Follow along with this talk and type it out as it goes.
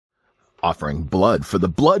Offering blood for the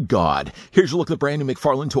blood god. Here's your look at the brand new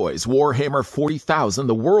McFarlane toys. Warhammer 40,000,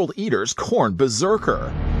 the World Eater's Khorne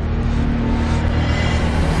Berzerker.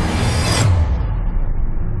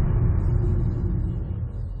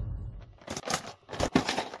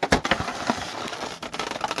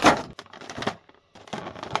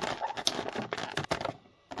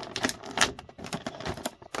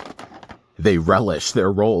 They relish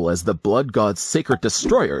their role as the blood god's sacred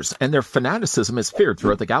destroyers, and their fanaticism is feared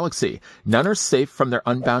throughout the galaxy. None are safe from their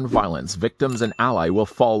unbound violence. Victims and ally will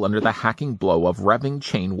fall under the hacking blow of revving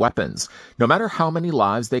chain weapons. No matter how many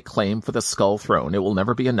lives they claim for the Skull Throne, it will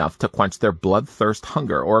never be enough to quench their bloodthirst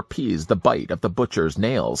hunger or appease the bite of the butcher's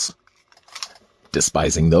nails.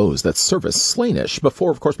 Despising those that service slainish.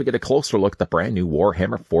 Before, of course, we get a closer look at the brand new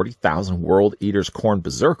Warhammer 40,000 World Eater's Khorne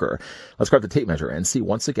Berzerker. Let's grab the tape measure and see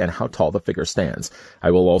once again how tall the figure stands.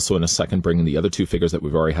 I will also in a second bring in the other two figures that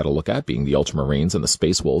we've already had a look at, being the Ultramarines and the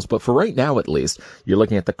Space Wolves. But for right now, at least, you're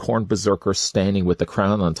looking at the Khorne Berzerker standing with the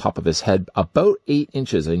crown on top of his head about 8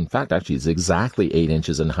 inches. In fact, actually, it's exactly 8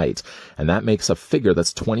 inches in height. And that makes a figure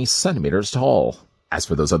that's 20 centimeters tall. As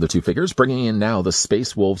for those other two figures, bringing in now the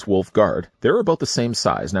Space Wolves Wolf Guard, they're about the same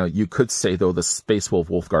size. Now, you could say, though, the Space Wolf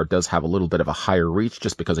Wolf Guard does have a little bit of a higher reach,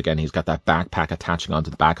 just because, again, he's got that backpack attaching onto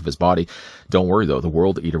the back of his body. Don't worry, though, the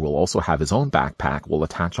World Eater will also have his own backpack we'll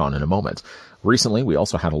attach on in a moment. Recently, we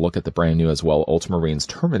also had a look at the brand new as well Ultramarines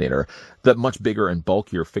Terminator, the much bigger and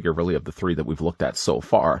bulkier figure really of the three that we've looked at so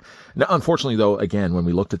far. Now, unfortunately, though, again, when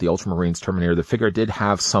we looked at the Ultramarines Terminator, the figure did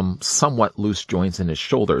have some somewhat loose joints in his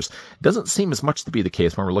shoulders. It doesn't seem as much to be the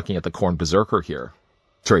case when we're looking at the Khorne Berzerker here.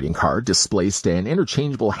 Trading card, display stand,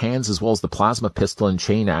 interchangeable hands, as well as the plasma pistol and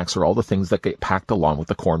chain axe are all the things that get packed along with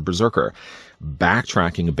the Khorne Berzerker.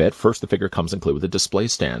 Backtracking a bit, first the figure comes included with a display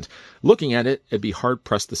stand. Looking at it, it'd be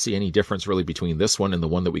hard-pressed to see any difference really between this one and the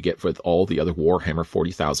one that we get with all the other Warhammer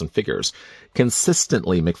 40,000 figures.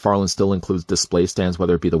 Consistently, McFarlane still includes display stands,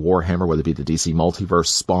 whether it be the Warhammer, whether it be the DC Multiverse,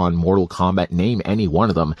 Spawn, Mortal Kombat, name any one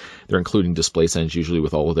of them. They're including display stands usually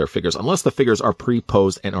with all of their figures, unless the figures are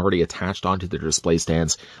pre-posed and already attached onto their display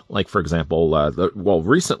stands. Like, for example,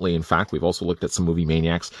 recently, in fact, we've also looked at some Movie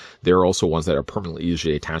Maniacs. There are also ones that are permanently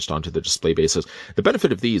usually attached onto the display bases. The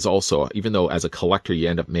benefit of these also, even though as a collector you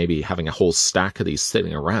end up maybe having a whole stack of these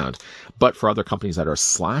sitting around, but for other companies that are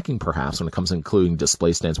slacking perhaps when it comes to including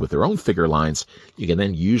display stands with their own figure lines, you can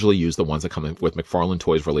then usually use the ones that come in with McFarlane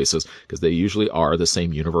Toys releases, because they usually are the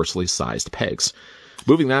same universally sized pegs.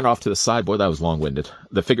 Moving that off to the side, boy, that was long-winded.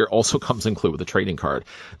 The figure also comes included with a trading card.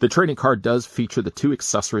 The trading card does feature the two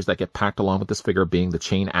accessories that get packed along with this figure, being the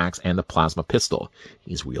chain axe and the plasma pistol.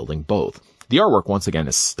 He's wielding both. The artwork, once again,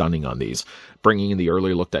 is stunning on these. Bringing in the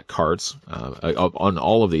earlier looked at cards, on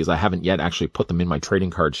all of these, I haven't yet actually put them in my trading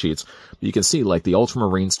card sheets. But you can see, like, the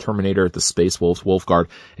Ultramarines Terminator, the Space Wolves Wolf Guard,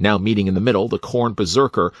 and now meeting in the middle, the Khorne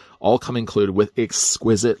Berzerker, all come included with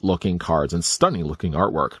exquisite-looking cards and stunning-looking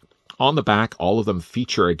artwork. On the back, all of them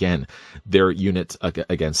feature, again, their unit,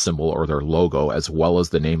 again, symbol or their logo, as well as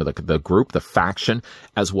the name of the group, the faction,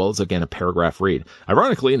 as well as, again, a paragraph read.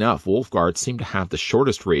 Ironically enough, Wolfguard seemed to have the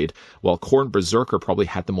shortest read, while Khorne Berzerker probably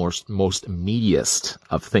had the most meatiest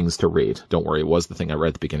of things to read. Don't worry, it was the thing I read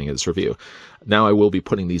at the beginning of this review. Now I will be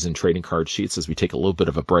putting these in trading card sheets as we take a little bit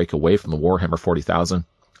of a break away from the Warhammer 40,000.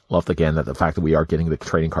 Love, again, that the fact that we are getting the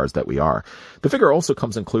trading cards that we are. The figure also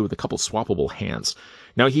comes included with a couple swappable hands.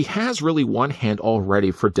 Now, he has really one hand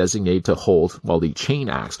already for designated to hold, well, the chain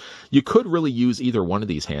axe. You could really use either one of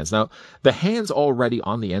these hands. Now, the hands already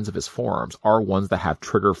on the ends of his forearms are ones that have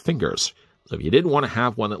trigger fingers. So if you did want to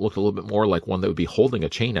have one that looked a little bit more like one that would be holding a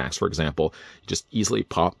chain axe, for example, you just easily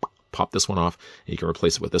pop this one off, and you can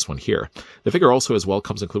replace it with this one here. The figure also as well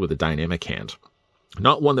comes included with a dynamic hand.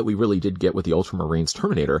 Not one that we really did get with the Ultramarines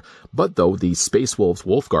Terminator, but though the Space Wolves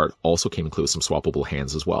Wolf Guard also came included with some swappable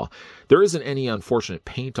hands as well. There isn't any unfortunate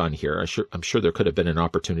paint on here. I'm sure there could have been an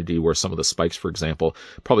opportunity where some of the spikes, for example,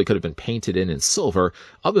 probably could have been painted in silver.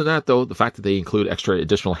 Other than that, though, the fact that they include extra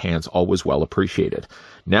additional hands, always well appreciated.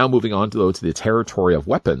 Now moving on to the territory of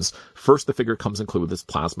weapons, first the figure comes included with this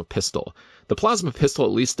plasma pistol. The plasma pistol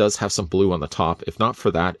at least does have some blue on the top. If not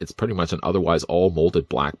for that, it's pretty much an otherwise all molded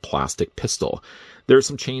black plastic pistol. There's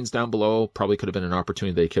some chains down below, probably could have been an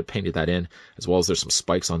opportunity they could have painted that in, as well as there's some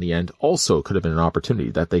spikes on the end, also could have been an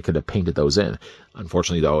opportunity that they could have painted those in.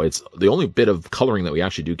 Unfortunately, though, it's the only bit of coloring that we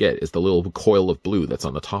actually do get is the little coil of blue that's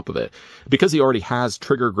on the top of it. Because he already has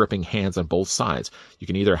trigger gripping hands on both sides, you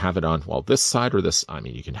can either have it on, well, this side or this, I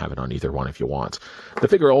mean, you can have it on either one if you want. The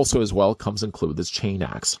figure also as well comes included with this chain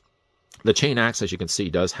axe. The chain axe, as you can see,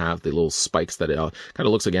 does have the little spikes that it kind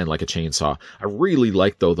of looks, again, like a chainsaw. I really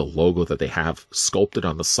like, though, the logo that they have sculpted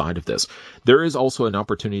on the side of this. There is also an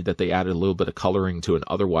opportunity that they added a little bit of coloring to an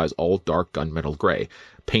otherwise all dark gunmetal gray,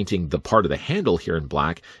 painting the part of the handle here in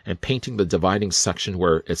black and painting the dividing section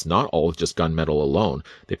where it's not all just gunmetal alone.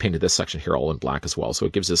 They painted this section here all in black as well, so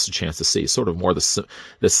it gives us a chance to see sort of more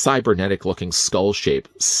the cybernetic-looking skull shape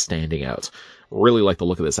standing out. Really like the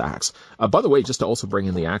look of this axe. By the way, just to also bring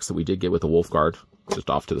in the axe that we did get with the Wolf Guard, just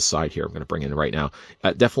off to the side here, I'm going to bring in right now.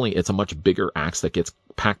 Definitely, it's a much bigger axe that gets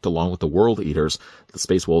packed along with the World Eaters. The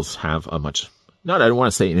Space Wolves have a much, I don't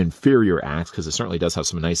want to say an inferior axe, because it certainly does have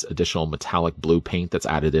some nice additional metallic blue paint that's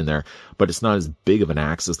added in there, but it's not as big of an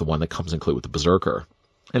axe as the one that comes included with the Berzerker.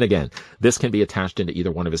 And again, this can be attached into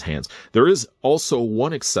either one of his hands. There is also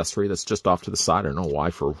one accessory that's just off to the side. I don't know why,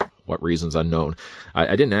 for what reasons unknown.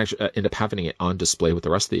 I didn't actually end up having it on display with the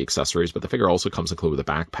rest of the accessories, but the figure also comes included with a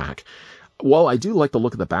backpack. While I do like the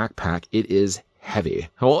look of the backpack, it is heavy.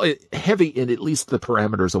 Well, heavy in at least the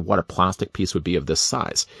parameters of what a plastic piece would be of this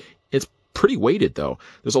size. It's pretty weighted, though.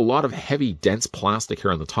 There's a lot of heavy, dense plastic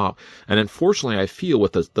here on the top, and unfortunately, I feel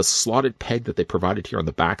with the slotted peg that they provided here on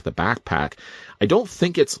the back of the backpack, I don't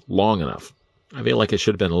think it's long enough. I feel like it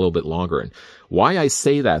should have been a little bit longer. And why I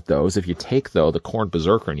say that, though, is if you take, though, the Khorne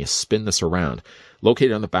Berzerker and you spin this around,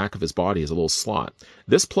 located on the back of his body is a little slot.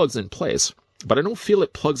 This plugs in place, but I don't feel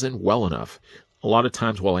it plugs in well enough. A lot of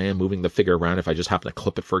times while I am moving the figure around, if I just happen to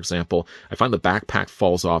clip it, for example, I find the backpack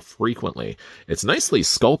falls off frequently. It's nicely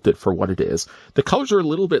sculpted for what it is. The colors are a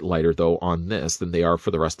little bit lighter, though, on this than they are for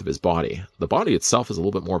the rest of his body. The body itself is a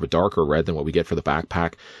little bit more of a darker red than what we get for the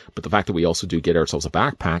backpack, but the fact that we also do get ourselves a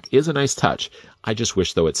backpack is a nice touch. I just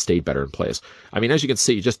wish, though, it stayed better in place. I mean, as you can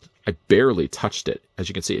see, I barely touched it. As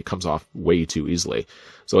you can see, it comes off way too easily.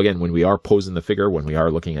 So again, when we are posing the figure, when we are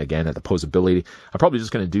looking again at the posability, I'm probably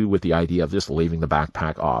just going to do with the idea of just leaving the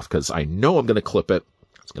backpack off, because I know I'm going to clip it.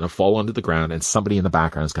 It's going to fall onto the ground, and somebody in the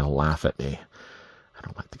background is going to laugh at me. I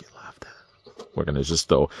don't like to get laughed at. We're going to just,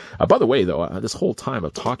 though, by the way, though, this whole time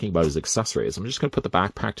of talking about his accessories, I'm just going to put the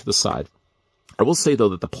backpack to the side. I will say, though,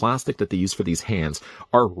 that the plastic that they use for these hands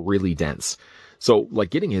are really dense. So, like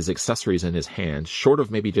getting his accessories in his hand, short of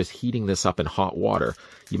maybe just heating this up in hot water,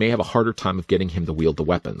 you may have a harder time of getting him to wield the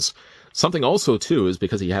weapons. Something also, too, is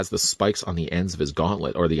because he has the spikes on the ends of his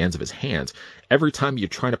gauntlet, or the ends of his hands. Every time you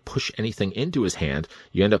try to push anything into his hand,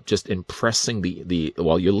 you end up just impressing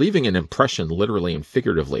well, you're leaving an impression, literally and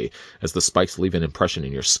figuratively, as the spikes leave an impression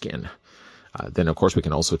in your skin. Then, of course, we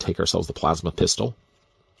can also take ourselves the plasma pistol.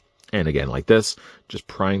 And again, like this, just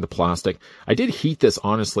prying the plastic. I did heat this,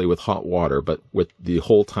 honestly, with hot water, but with the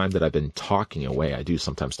whole time that I've been talking away, I do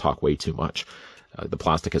sometimes talk way too much. The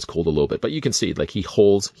plastic has cooled a little bit, but you can see, like, he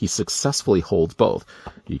successfully holds both.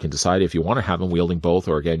 You can decide if you want to have him wielding both,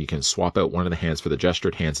 or again, you can swap out one of the hands for the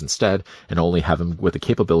gestured hands instead, and only have him with the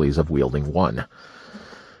capabilities of wielding one.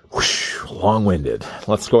 Whoosh, long-winded.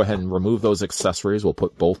 Let's go ahead and remove those accessories. We'll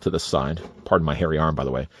put both to the side. Pardon my hairy arm, by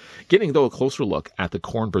the way. Getting, though, a closer look at the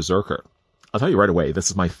Khorne Berzerker. I'll tell you right away, this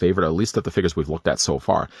is my favorite, at least of the figures we've looked at so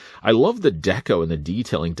far. I love the deco and the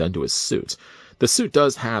detailing done to his suit. The suit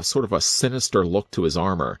does have sort of a sinister look to his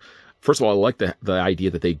armor. First of all, I like the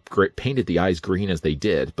idea that they painted the eyes green as they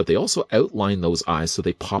did, but they also outlined those eyes so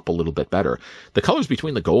they pop a little bit better. The colors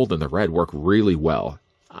between the gold and the red work really well.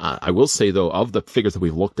 I will say, though, of the figures that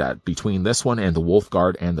we've looked at, between this one and the Wolf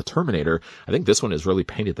Guard and the Terminator, I think this one is really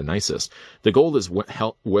painted the nicest. The gold is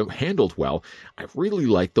handled well. I really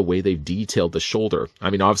like the way they've detailed the shoulder. I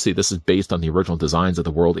mean, obviously, this is based on the original designs of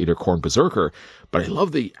the World Eater Khorne Berzerker, but I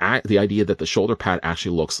love the idea that the shoulder pad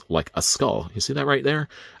actually looks like a skull. You see that right there?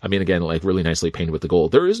 I mean, again, like really nicely painted with the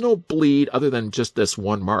gold. There is no bleed other than just this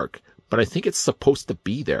one mark, but I think it's supposed to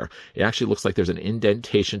be there. It actually looks like there's an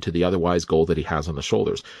indentation to the otherwise gold that he has on the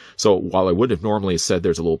shoulders. So while I would have normally said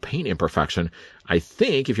there's a little paint imperfection, I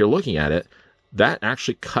think if you're looking at it, that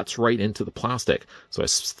actually cuts right into the plastic. So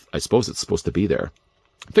I suppose it's supposed to be there.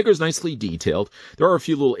 The figure's nicely detailed. There are a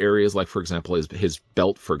few little areas, like, for example, his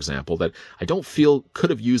belt, for example, that I don't feel could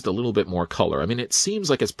have used a little bit more color. I mean, it seems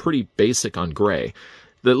like it's pretty basic on gray.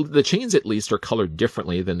 The chains, at least, are colored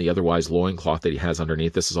differently than the otherwise loincloth that he has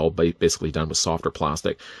underneath. This is all basically done with softer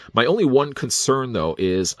plastic. My only one concern, though,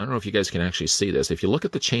 is, I don't know if you guys can actually see this. If you look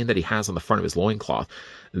at the chain that he has on the front of his loincloth,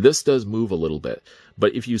 this does move a little bit.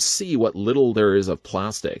 But if you see what little there is of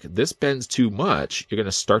plastic, this bends too much, you're going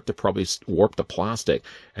to start to probably warp the plastic,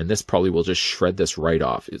 and this probably will just shred this right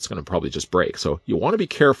off. It's going to probably just break. So you want to be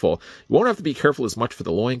careful. You won't have to be careful as much for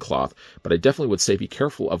the loincloth, but I definitely would say be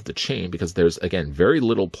careful of the chain, because there's, again, very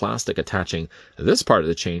little plastic attaching this part of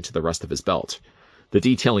the chain to the rest of his belt. The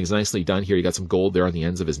detailing is nicely done here. You got some gold there on the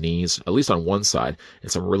ends of his knees, at least on one side,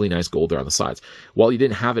 and some really nice gold there on the sides. While he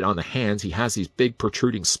didn't have it on the hands, he has these big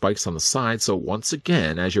protruding spikes on the side. So once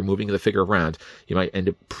again, as you're moving the figure around, you might end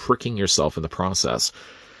up pricking yourself in the process.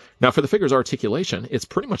 Now, for the figure's articulation, it's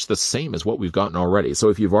pretty much the same as what we've gotten already. So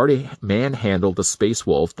if you've already manhandled the Space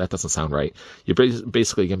Wolf, that doesn't sound right, you're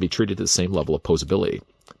basically going to be treated to the same level of posability.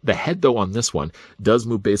 The head, though, on this one does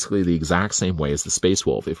move basically the exact same way as the Space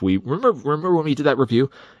Wolf. If we remember when we did that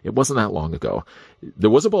review, it wasn't that long ago. There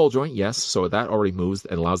was a ball joint, yes, so that already moves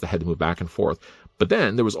and allows the head to move back and forth. But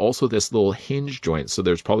then there was also this little hinge joint. So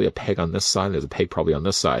there's probably a peg on this side. There's a peg probably on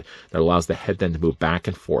this side that allows the head then to move back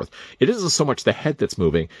and forth. It isn't so much the head that's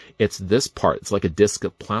moving. It's this part. It's like a disc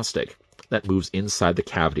of plastic that moves inside the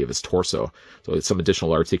cavity of his torso. So some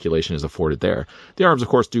additional articulation is afforded there. The arms, of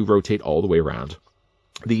course, do rotate all the way around.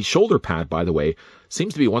 The shoulder pad, by the way,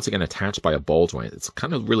 seems to be once again attached by a ball joint. It's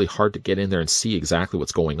kind of really hard to get in there and see exactly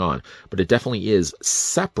what's going on, but it definitely is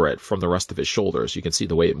separate from the rest of his shoulders. You can see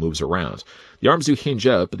the way it moves around. The arms do hinge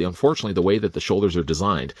out, but unfortunately, the way that the shoulders are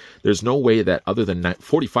designed, there's no way that other than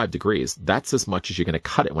 45 degrees, that's as much as you're going to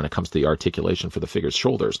cut it when it comes to the articulation for the figure's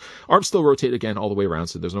shoulders. Arms still rotate again all the way around,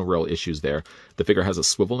 so there's no real issues there. The figure has a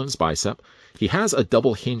swivel in his bicep. He has a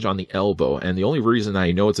double hinge on the elbow, and the only reason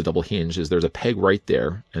I know it's a double hinge is there's a peg right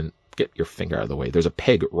there, and get your finger out of the way. There's a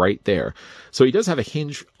peg right there. So he does have a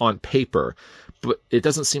hinge on paper, but it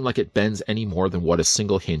doesn't seem like it bends any more than what a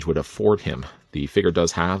single hinge would afford him. The figure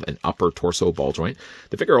does have an upper torso ball joint.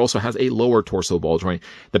 The figure also has a lower torso ball joint.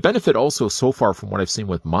 The benefit also so far from what I've seen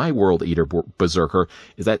with my World Eater Berzerker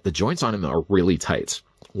is that the joints on him are really tight.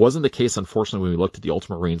 Wasn't the case, unfortunately, when we looked at the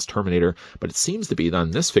Ultramarines Terminator, but it seems to be,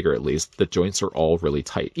 on this figure at least, the joints are all really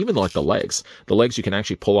tight. Even like the legs. The legs you can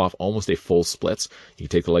actually pull off almost a full splits. You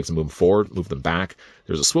can take the legs and move them forward, move them back.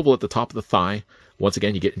 There's a swivel at the top of the thigh. Once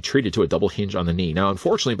again, you get treated to a double hinge on the knee. Now,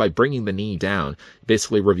 unfortunately, by bringing the knee down, it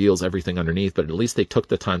basically reveals everything underneath, but at least they took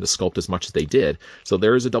the time to sculpt as much as they did. So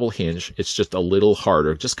there is a double hinge. It's just a little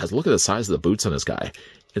harder, just because look at the size of the boots on this guy.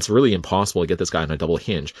 It's really impossible to get this guy on a double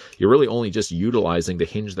hinge. You're really only just utilizing the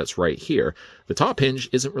hinge that's right here. The top hinge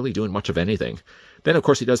isn't really doing much of anything. Then, of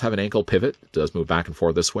course, he does have an ankle pivot. It does move back and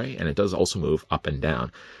forth this way, and it does also move up and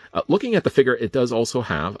down. Looking at the figure, it does also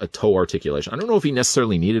have a toe articulation. I don't know if he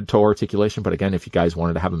necessarily needed toe articulation, but again, if you guys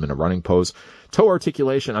wanted to have him in a running pose, toe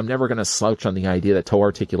articulation, I'm never going to slouch on the idea that toe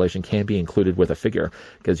articulation can be included with a figure,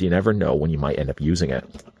 because you never know when you might end up using it.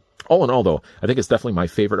 All in all, though, I think it's definitely my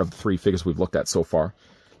favorite of the three figures we've looked at so far.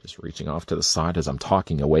 Just reaching off to the side as I'm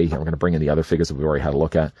talking away here. We're going to bring in the other figures that we've already had a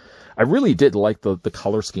look at. I really did like the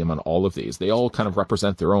color scheme on all of these. They all kind of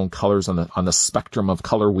represent their own colors on the spectrum of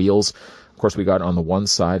color wheels. Of course, we got on the one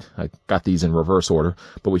side, I got these in reverse order,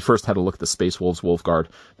 but we first had a look at the Space Wolves Wolfguard.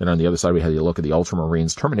 Then on the other side, we had a look at the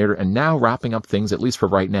Ultramarines Terminator, and now wrapping up things, at least for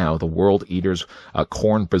right now, the World Eaters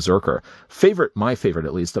Khorne Berzerker. My favorite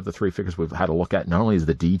at least, of the three figures we've had a look at. Not only is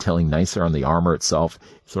the detailing nicer on the armor itself,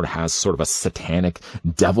 it sort of has sort of a satanic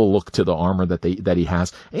devil look to the armor that he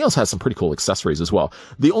has. And he also has some pretty cool accessories as well.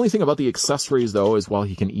 The only thing about the accessories, though, is while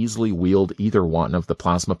he can easily wield either one of the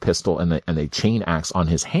plasma pistol and the chain axe on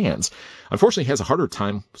his hands, unfortunately, he has a harder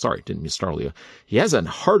time. Sorry, didn't mean to startle you. He has a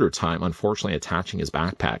harder time, unfortunately, attaching his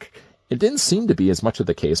backpack. It didn't seem to be as much of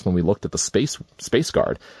the case when we looked at the space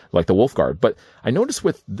guard, like the Wolf Guard. But I noticed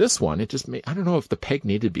with this one, it just made, I don't know if the peg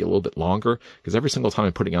needed to be a little bit longer, because every single time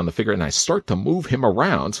I'm putting on the figure and I start to move him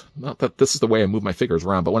around, not that this is the way I move my figures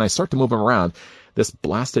around, but when I start to move him around, this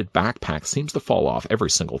blasted backpack seems to fall off every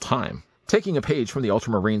single time. Taking a page from the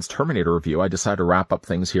Ultramarines Terminator review, I decided to wrap up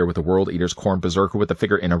things here with the World Eaters Khorne Berzerker with the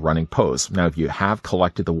figure in a running pose. Now, if you have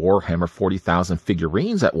collected the Warhammer 40,000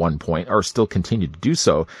 figurines at one point, or still continue to do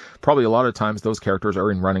so, probably a lot of times those characters are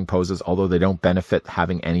in running poses, although they don't benefit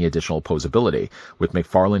having any additional posability. With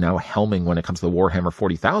McFarlane now helming when it comes to the Warhammer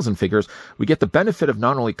 40,000 figures, we get the benefit of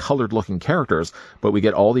not only colored-looking characters, but we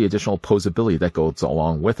get all the additional posability that goes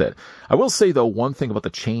along with it. I will say, though, one thing about the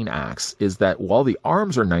chain axe is that while the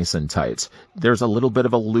arms are nice and tight, there's a little bit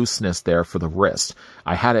of a looseness there for the wrist.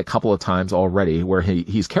 I had it a couple of times already where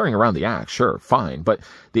he's carrying around the axe, sure, fine, but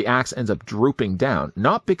the axe ends up drooping down,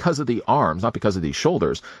 not because of the arms, not because of the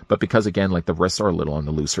shoulders, but because, again, like the wrists are a little on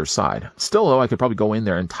the looser side. Still, though, I could probably go in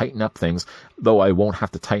there and tighten up things, though I won't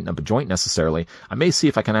have to tighten up a joint necessarily. I may see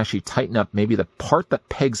if I can actually tighten up maybe the part that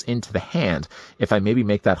pegs into the hand. If I maybe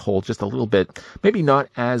make that hole just a little bit, maybe not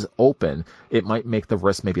as open, it might make the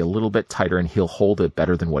wrist maybe a little bit tighter and he'll hold it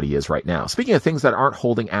better than what he is right right now. Speaking of things that aren't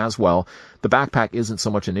holding as well, the backpack isn't so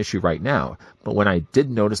much an issue right now. But when I did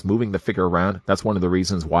notice moving the figure around, that's one of the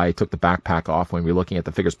reasons why I took the backpack off when we were looking at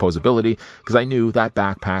the figure's posability, because I knew that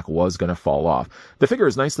backpack was going to fall off. The figure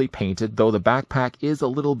is nicely painted, though the backpack is a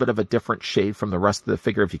little bit of a different shade from the rest of the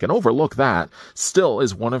figure. If you can overlook that, still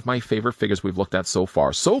is one of my favorite figures we've looked at so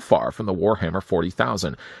far from the Warhammer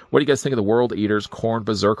 40,000. What do you guys think of the World Eaters Khorne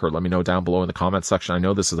Berzerker? Let me know down below in the comments section. I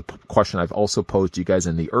know this is a question I've also posed to you guys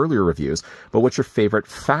in the earlier reviews, but what's your favorite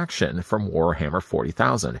faction from Warhammer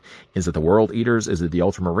 40,000? Is it the World Eaters? Is it the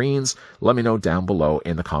Ultramarines? Let me know down below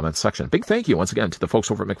in the comments section. Big thank you once again to the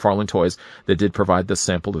folks over at McFarlane Toys that did provide this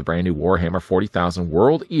sample of the brand new Warhammer 40,000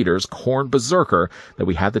 World Eaters Khorne Berzerker that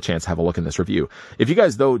we had the chance to have a look in this review. If you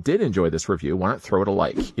guys, though, did enjoy this review, why not throw it a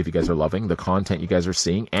like? If you guys are loving the content you guys are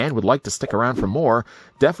seeing and would like to stick around for more,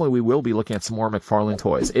 definitely we will be looking at some more McFarlane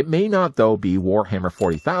Toys. It may not, though, be Warhammer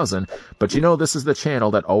 40,000, but you know this is the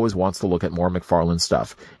channel that always wants to look at more McFarlane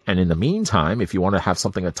stuff. And in the meantime, if you want to have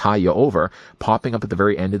something to tie you over, popping up at the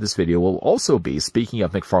very end of this video will also be, speaking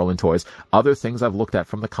of McFarlane Toys, other things I've looked at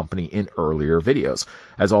from the company in earlier videos.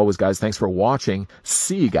 As always, guys, thanks for watching.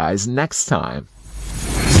 See you guys next time.